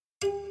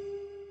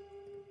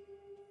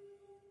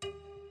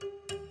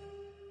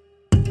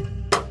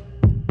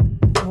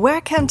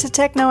Welcome to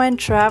Techno and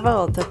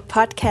Travel, the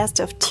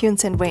podcast of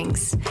Tunes and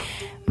Wings.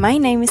 My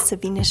name is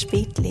Sabine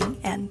Spetling,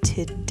 and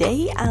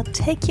today I'll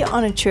take you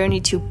on a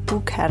journey to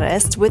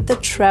Bucharest with the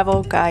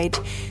Travel Guide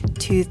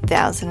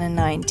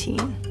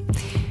 2019.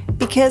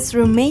 Because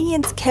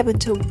Romania's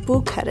capital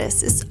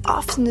Bucharest is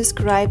often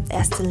described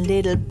as the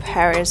little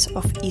Paris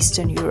of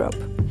Eastern Europe.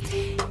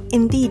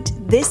 Indeed,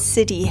 this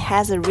city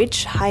has a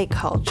rich high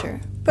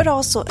culture, but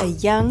also a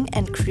young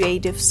and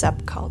creative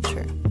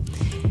subculture.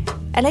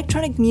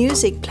 Electronic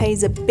music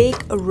plays a big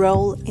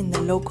role in the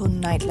local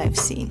nightlife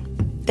scene.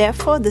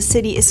 Therefore, the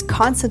city is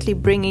constantly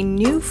bringing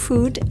new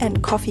food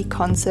and coffee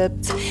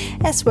concepts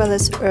as well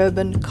as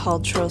urban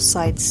cultural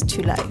sites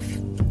to life.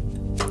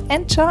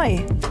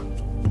 Enjoy!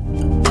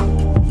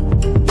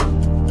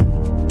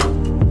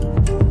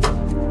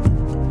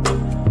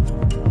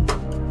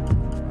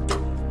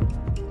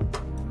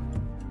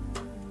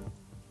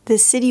 The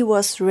city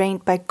was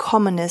reigned by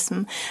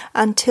communism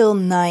until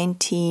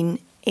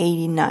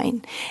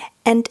 1989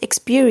 and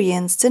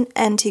experienced an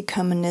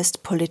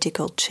anti-communist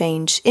political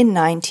change in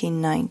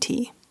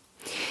 1990.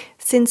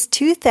 Since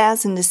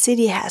 2000, the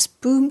city has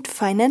boomed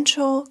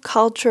financial,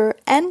 culture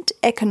and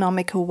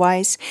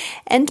economical-wise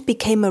and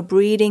became a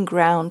breeding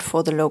ground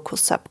for the local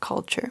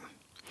subculture.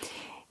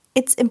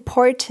 Its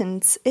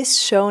importance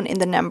is shown in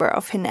the number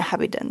of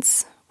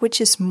inhabitants, which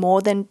is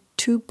more than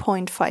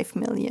 2.5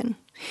 million.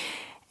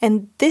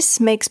 And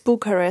this makes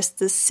Bucharest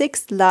the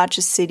sixth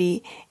largest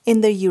city in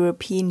the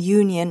European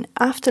Union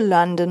after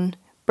London,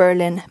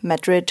 Berlin,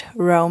 Madrid,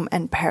 Rome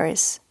and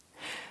Paris.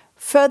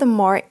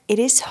 Furthermore, it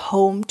is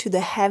home to the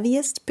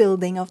heaviest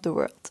building of the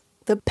world,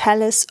 the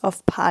Palace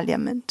of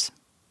Parliament.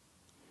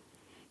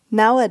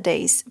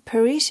 Nowadays,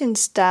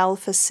 Parisian-style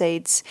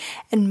facades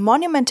and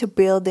monumental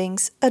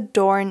buildings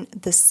adorn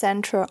the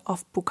center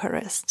of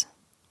Bucharest.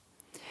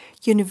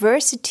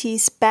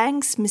 Universities,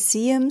 banks,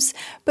 museums,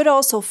 but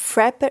also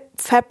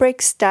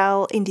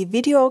fabric-style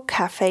individual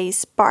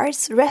cafes,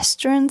 bars,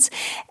 restaurants,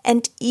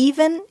 and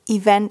even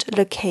event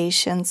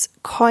locations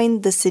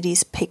coin the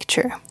city's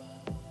picture.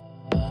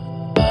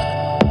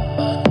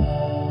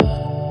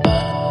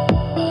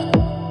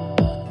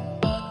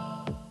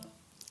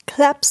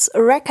 Clubs,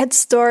 record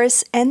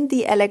stores, and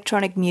the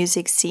electronic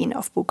music scene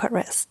of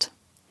Bucharest.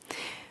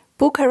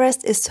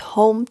 Bucharest is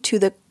home to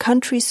the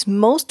country's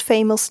most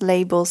famous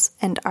labels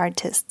and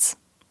artists.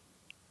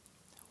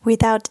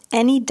 Without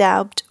any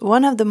doubt,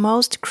 one of the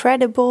most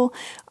credible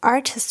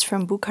artists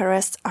from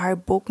Bucharest are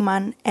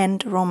Bogman and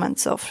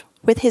Romanzov,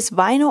 with his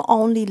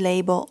vinyl-only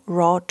label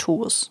Raw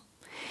Tools.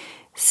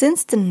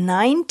 Since the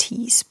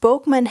 90s,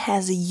 Bogman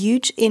has a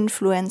huge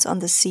influence on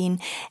the scene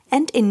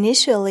and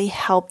initially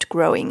helped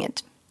growing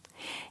it.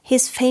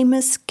 His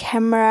famous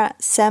Camera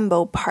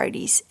Sambo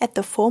parties at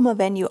the former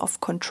venue of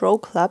Control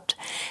Club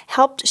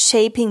helped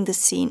shaping the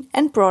scene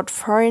and brought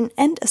foreign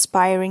and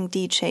aspiring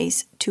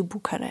DJs to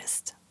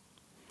Bucharest.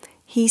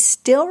 He's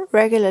still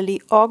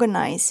regularly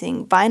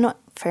organizing vinyl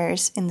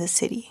fairs in the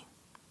city.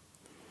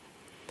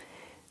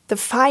 The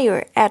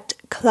fire at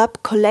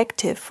Club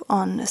Collective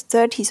on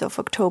 30th of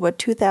October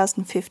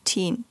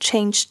 2015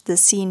 changed the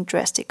scene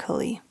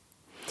drastically.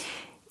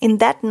 In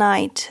that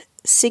night,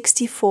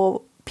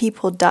 64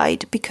 people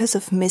died because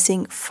of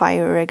missing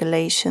fire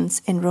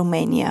regulations in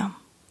Romania.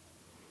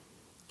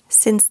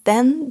 Since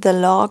then, the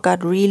law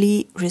got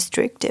really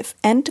restrictive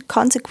and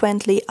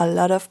consequently a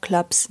lot of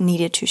clubs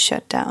needed to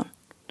shut down.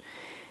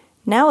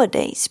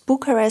 Nowadays,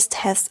 Bucharest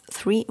has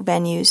 3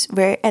 venues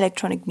where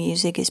electronic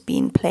music is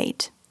being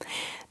played.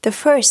 The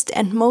first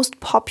and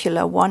most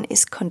popular one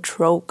is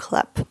Control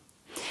Club.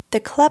 The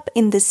club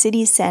in the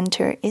city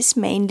center is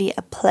mainly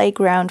a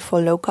playground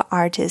for local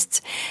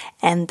artists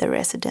and the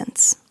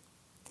residents.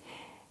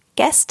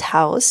 Guest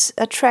House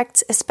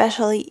attracts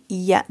especially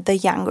the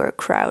younger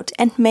crowd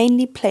and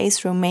mainly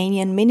plays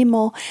Romanian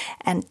minimal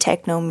and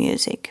techno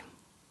music.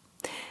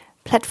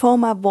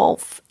 Platforma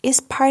Wolf is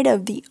part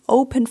of the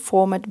open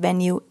format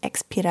venue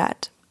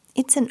Expirat.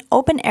 It's an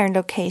open-air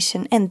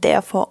location and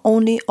therefore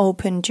only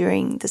open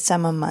during the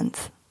summer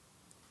month.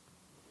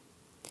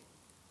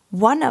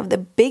 One of the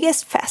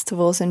biggest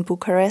festivals in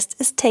Bucharest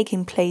is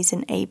taking place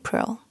in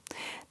April.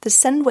 The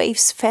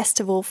Sunwaves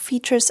Festival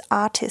features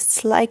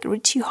artists like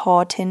Richie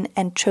Hawtin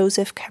and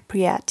Joseph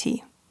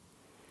Capriati.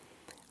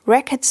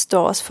 Record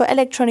stores for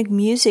electronic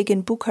music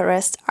in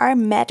Bucharest are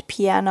Mad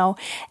Piano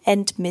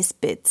and Miss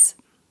Bits.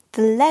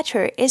 The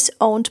latter is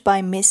owned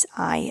by Miss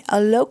I, a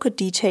local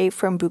DJ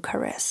from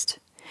Bucharest.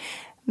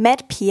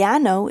 Mad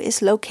Piano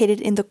is located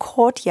in the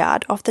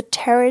courtyard of the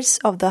terrace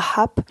of the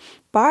Hub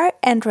bar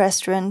and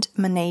restaurant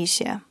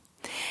Malaysia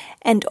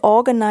and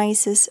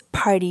organizes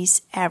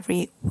parties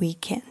every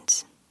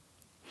weekend.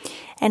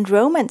 And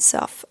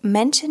Romanzov,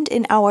 mentioned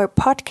in our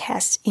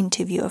podcast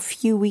interview a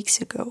few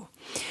weeks ago.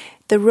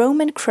 The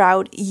Roman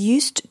crowd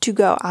used to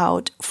go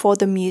out for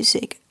the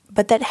music,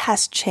 but that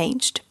has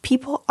changed.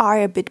 People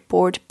are a bit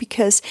bored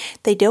because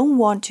they don't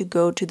want to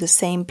go to the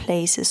same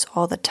places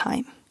all the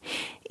time.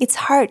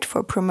 It's hard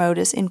for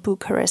promoters in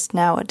Bucharest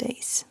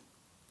nowadays.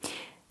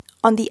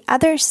 On the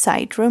other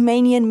side,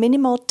 Romanian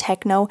minimal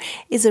techno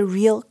is a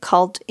real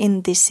cult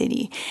in this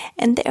city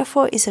and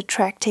therefore is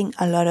attracting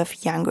a lot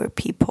of younger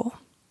people.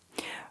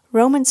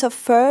 Romantsov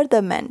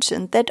further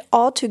mentioned that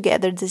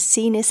altogether the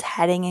scene is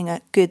heading in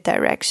a good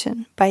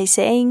direction by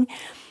saying,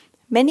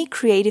 many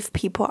creative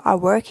people are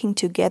working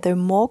together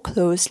more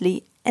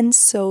closely, and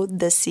so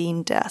the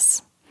scene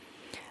does.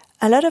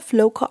 A lot of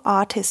local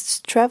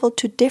artists traveled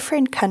to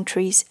different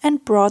countries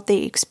and brought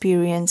their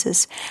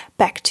experiences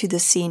back to the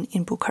scene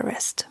in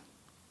Bucharest.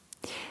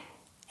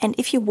 And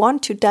if you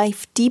want to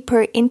dive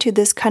deeper into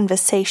this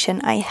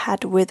conversation I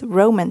had with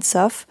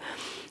Romantsov,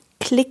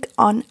 click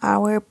on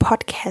our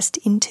podcast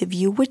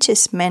interview, which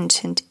is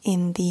mentioned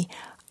in the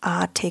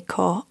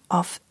article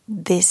of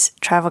this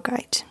travel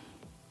guide.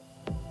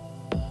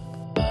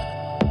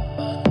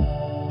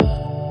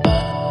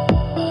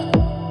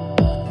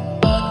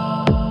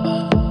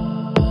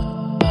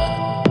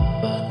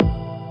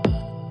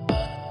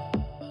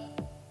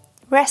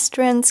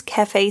 Restaurants,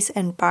 cafes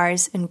and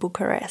bars in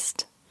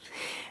Bucharest.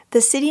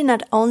 The city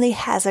not only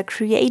has a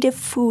creative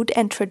food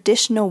and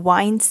traditional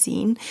wine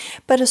scene,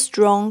 but a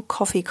strong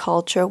coffee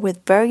culture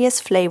with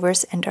various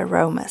flavors and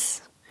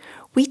aromas.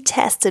 We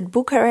tested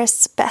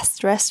Bucharest's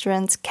best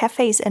restaurants,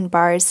 cafes and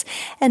bars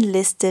and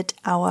listed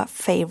our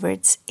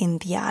favorites in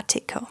the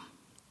article.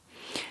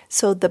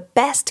 So the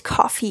best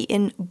coffee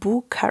in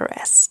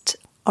Bucharest.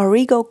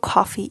 Origo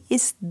Coffee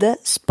is the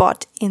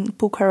spot in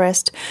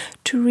Bucharest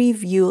to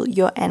refuel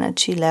your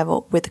energy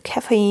level with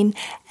caffeine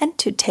and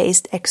to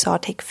taste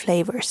exotic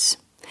flavors.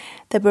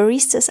 The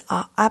baristas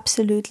are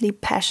absolutely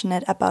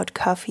passionate about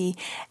coffee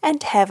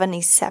and have an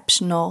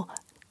exceptional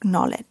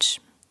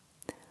knowledge.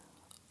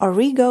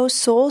 Origo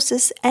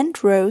sources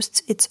and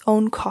roasts its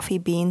own coffee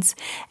beans,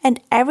 and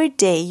every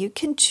day you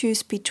can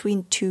choose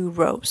between 2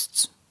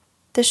 roasts.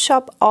 The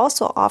shop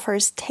also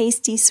offers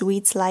tasty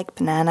sweets like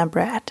banana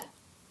bread.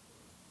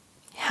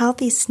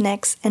 Healthy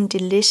snacks and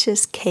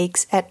delicious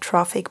cakes at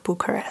Trophic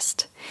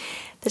Bucharest,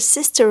 the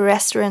sister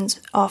restaurant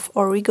of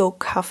Origo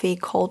Coffee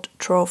called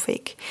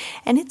Trophic,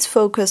 and it's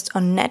focused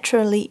on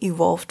naturally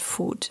evolved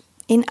food.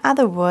 In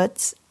other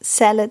words,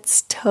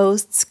 salads,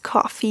 toasts,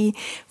 coffee,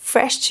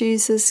 fresh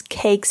juices,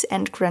 cakes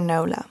and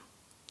granola.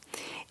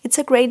 It's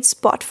a great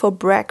spot for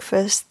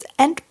breakfast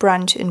and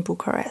brunch in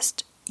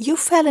Bucharest. You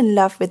fell in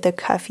love with the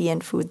coffee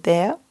and food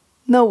there?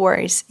 No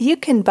worries, you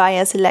can buy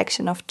a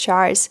selection of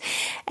jars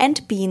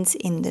and beans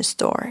in the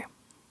store.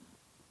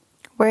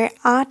 Where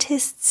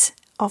artists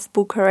of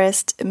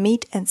Bucharest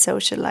meet and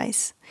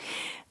socialize.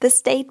 The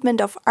statement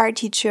of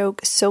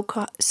Artichoke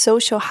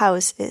Social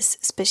House is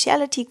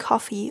specialty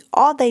coffee,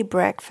 all-day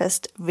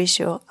breakfast,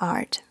 visual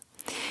art.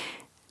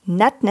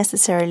 Not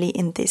necessarily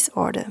in this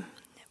order.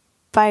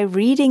 By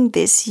reading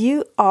this,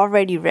 you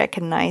already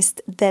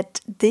recognized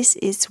that this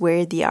is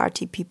where the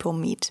arty people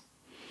meet.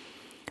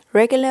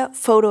 Regular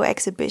photo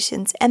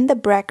exhibitions and the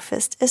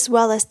breakfast, as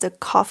well as the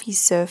coffee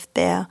served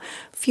there,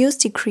 fuse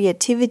the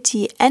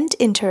creativity and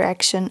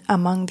interaction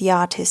among the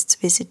artists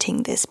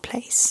visiting this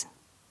place.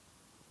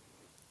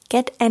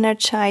 Get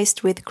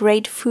energized with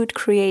great food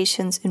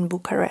creations in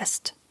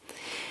Bucharest.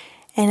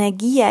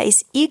 Energia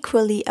is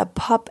equally a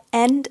pub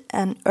and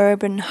an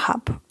urban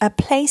hub, a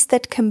place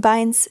that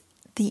combines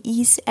the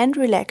ease and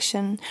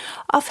relaxation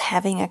of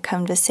having a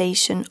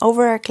conversation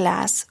over a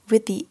glass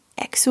with the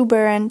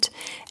exuberant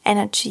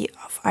energy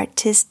of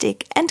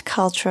artistic and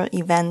cultural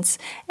events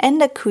and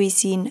a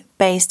cuisine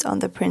based on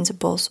the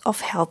principles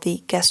of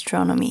healthy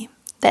gastronomy.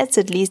 That's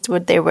at least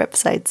what their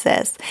website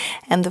says,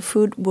 and the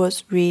food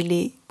was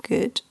really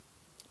good.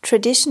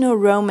 Traditional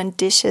Roman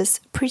dishes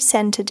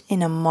presented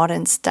in a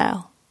modern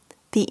style.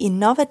 The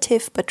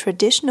innovative but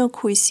traditional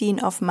cuisine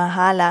of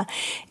Mahala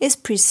is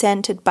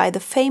presented by the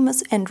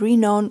famous and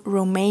renowned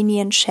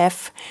Romanian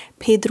chef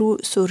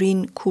Pedru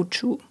Sorin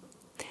Cuciu.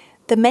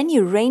 The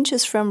menu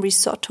ranges from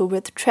risotto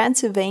with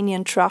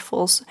Transylvanian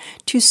truffles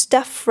to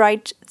stuffed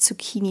fried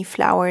zucchini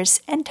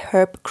flowers and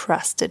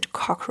herb-crusted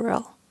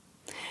cockerel.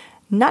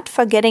 Not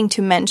forgetting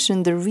to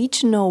mention the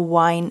regional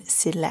wine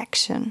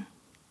selection.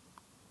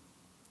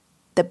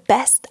 The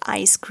best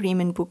ice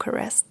cream in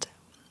Bucharest.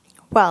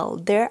 Well,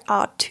 there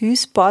are 2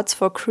 spots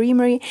for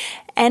creamy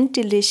and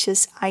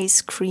delicious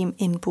ice cream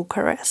in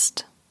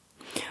Bucharest.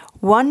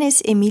 One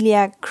is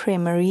Emilia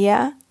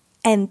Cremeria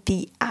and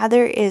the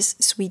other is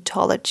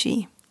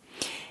Sweetology.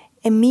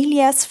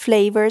 Emilia's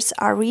flavors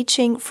are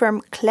reaching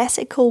from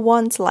classical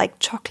ones like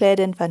chocolate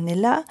and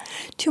vanilla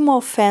to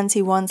more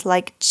fancy ones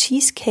like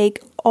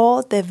cheesecake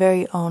or their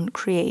very own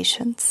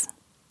creations.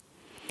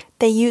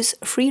 They use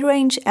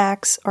free-range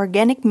eggs,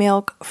 organic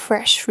milk,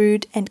 fresh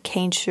fruit and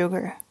cane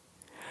sugar.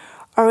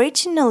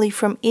 Originally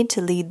from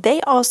Italy, they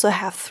also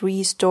have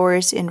 3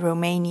 stores in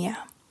Romania.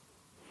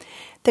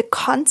 The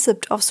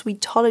concept of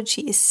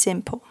Sweetology is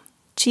simple.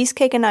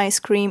 Cheesecake and ice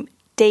cream,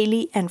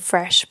 daily and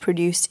fresh,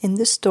 produced in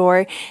the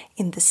store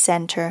in the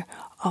center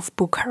of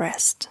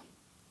Bucharest.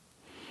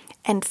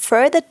 And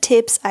further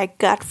tips I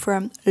got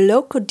from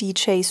local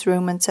DJs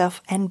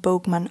Romantsov and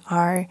Bogman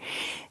are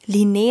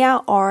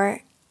Linnea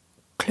or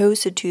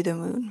Closer to the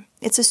Moon.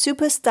 It's a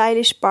super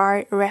stylish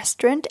bar,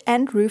 restaurant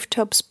and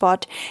rooftop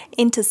spot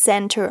in the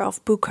center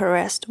of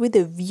Bucharest with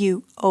a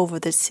view over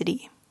the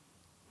city.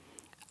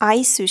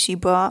 Ice Sushi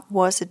Bar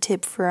was a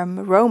tip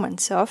from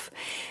Romansov.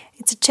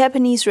 It's a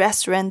Japanese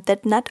restaurant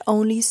that not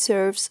only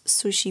serves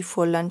sushi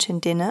for lunch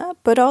and dinner,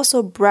 but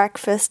also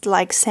breakfast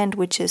like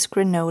sandwiches,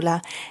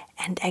 granola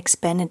and Eggs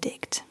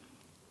Benedict.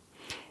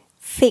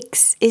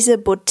 Fix is a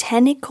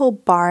botanical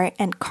bar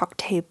and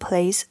cocktail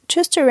place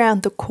just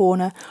around the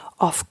corner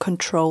of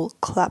Control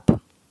Club.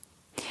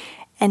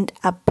 And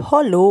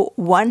Apollo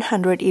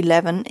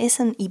 111 is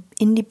an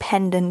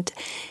independent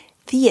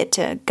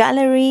theater,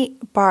 gallery,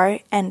 bar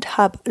and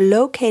hub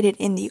located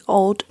in the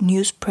old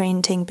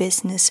newsprinting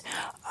business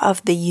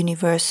of the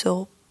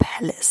Universal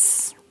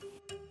Palace.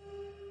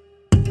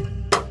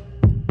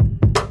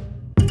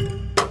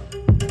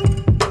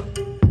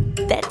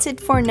 That's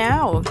it for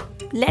now.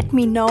 Let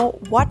me know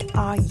what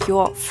are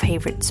your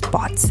favorite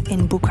spots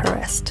in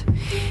Bucharest.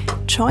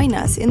 Join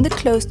us in the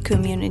closed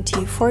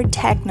community for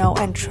techno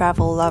and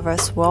travel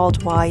lovers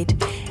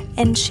worldwide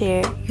and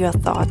share your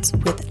thoughts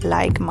with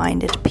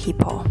like-minded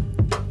people.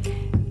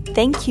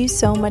 Thank you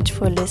so much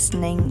for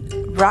listening.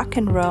 Rock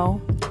and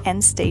roll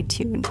and stay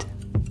tuned.